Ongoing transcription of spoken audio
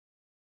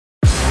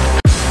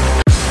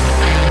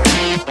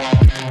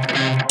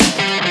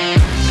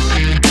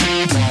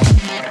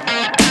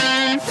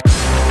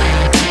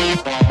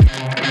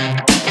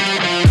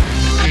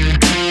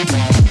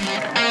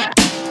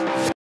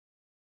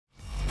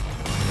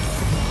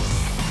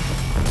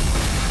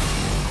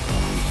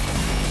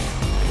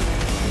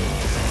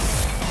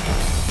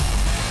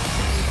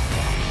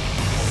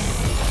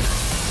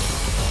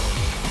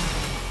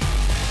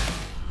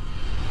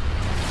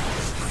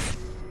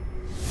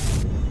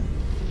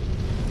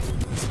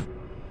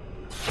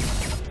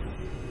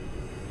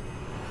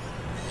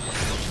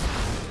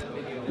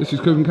This is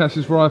KUGAN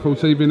CASSIUS for Rifle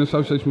TV in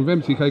association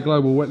with MTK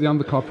Global. We're at the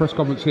undercard press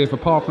conference here for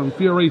Parker and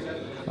Fury,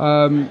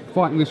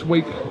 fighting this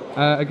week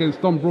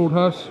against Don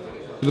Broadhurst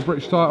for the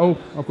British title.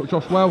 I've got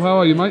Josh Wale. How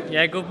are you, mate?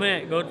 Yeah, good,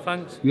 mate. Good,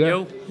 thanks. Yeah,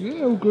 You?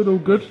 Yeah, all good, all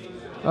good.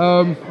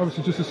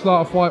 Obviously just a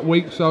start of fight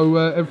week, so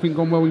everything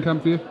gone well in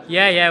camp for you?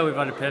 Yeah, we've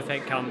had a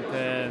perfect camp.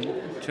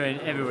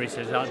 Everybody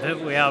says that, don't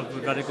we?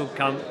 We've had a good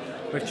camp.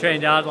 We've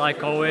trained hard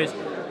like always.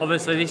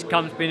 Obviously this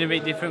camp's been a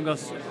bit different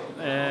because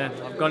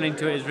I've gone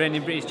into it as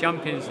reigning British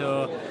champion,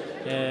 so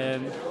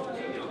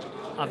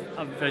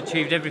I've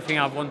achieved everything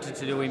I've wanted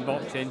to do in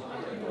boxing.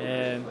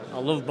 I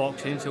love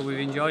boxing, so we've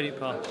enjoyed it,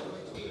 pal.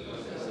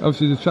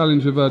 Obviously the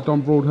challenge of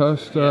Don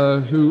Broadhurst,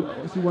 who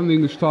won the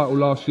English title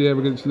last year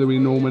against Louis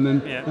Norman,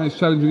 and now he's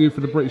challenging you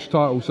for the British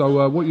title.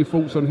 So what are your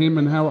thoughts on him,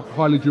 and how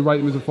highly do you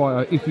rate him as a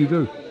fighter, if you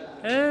do?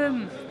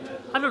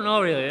 I don't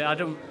know really. I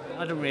don't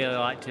really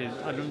like to.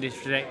 I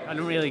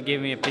don't really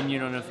give my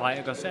opinion on a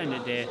fighter because at the end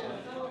of the day,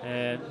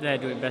 they're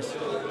doing the best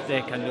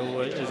they can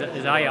do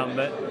as I am.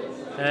 But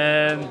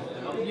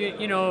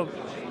you know,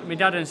 my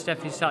dad and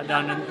Steffi sat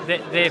down and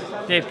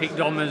they picked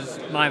Dom as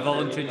my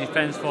voluntary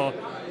defence for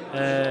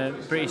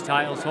British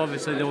title. So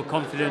obviously they were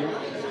confident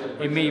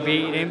in me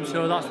beating him.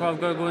 So that's what I've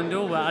got to go and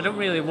do. But I don't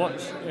really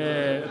watch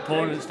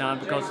opponents now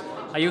because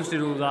I used to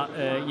do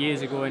that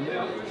years ago, and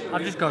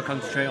I've just got to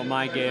concentrate on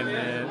my game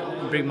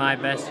and bring my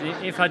best.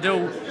 And if I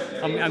do,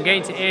 I'm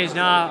getting to age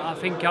now. I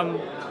think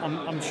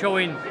I'm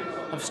showing.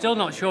 I'm still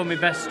not showing my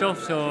best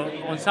stuff. So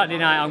on Saturday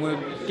night, I'm going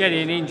to get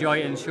in, enjoy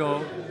it, and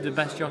show the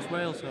best Josh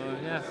Wale. So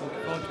yeah, looking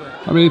forward to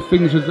it. I mean, if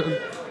things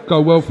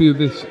go well for you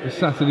this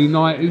Saturday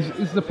night,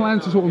 is the plan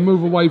to sort of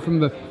move away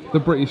from the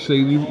British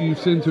scene? You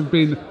seem to have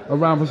been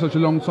around for such a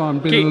long time,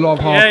 been in a lot of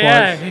hard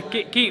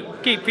fights.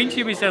 Keep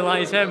pinching myself, like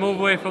you said, move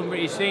away from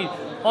British scene.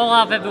 All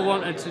I've ever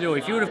wanted to do,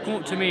 if you would have come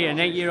up to me, an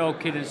 8-year-old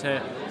kid, and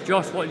said,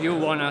 Josh, what do you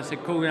want? I said,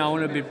 KUGAN, I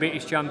want to be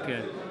British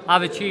champion.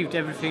 I've achieved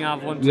everything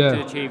I've wanted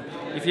to achieve.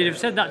 If you'd have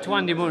said that to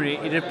Andy Murray,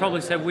 he'd have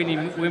probably said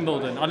winning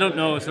Wimbledon. I don't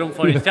know, so don't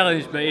follow his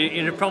telling us, but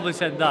he'd have probably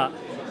said that.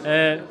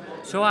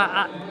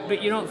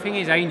 But you know, the thing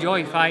is, I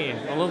enjoy fighting.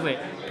 I love it.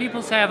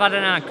 People say I've had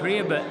an hard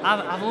career, but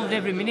I've loved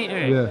every minute of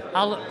it. Yeah.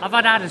 I've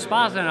had harder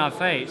spars than I've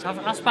faced.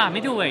 I spar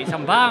middleweights.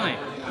 I'm balmy.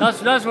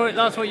 That's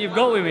what you've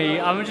got with me.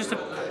 I'm just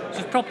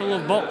proper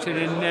love boxing,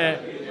 and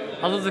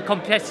I love the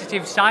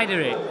competitive side of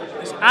it.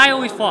 I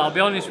always thought, I'll be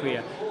honest with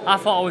you, I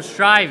thought I was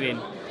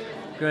striving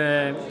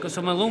because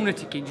I'm a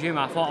lunatic in gym.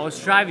 I thought I was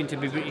striving to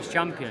be British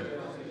champion.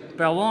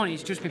 But I won't,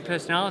 it's just my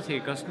personality,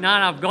 because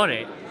now I've got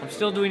it, I'm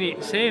still doing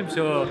it the same,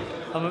 so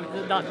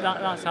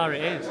that's how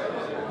it is.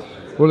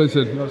 Well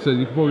listen, like I said,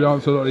 you can probably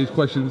answer a lot of these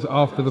questions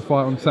after the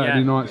fight on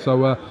Saturday night,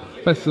 so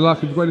best of luck.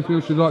 Have you got anything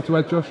else you'd like to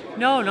add, Josh?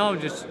 No,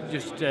 just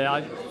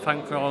I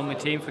thank for all my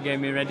team for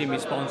getting me ready, my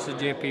sponsor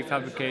JP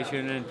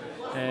Fabrication,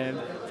 and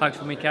thanks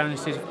for me carrying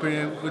this for putting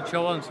a good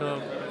show on,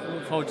 so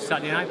look forward to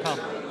Saturday night, pal.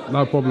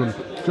 No problem.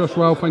 Josh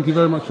Wale, thank you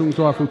very much for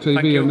Rifle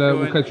TV, and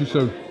we'll catch you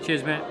soon.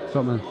 Cheers, mate.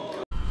 Top man.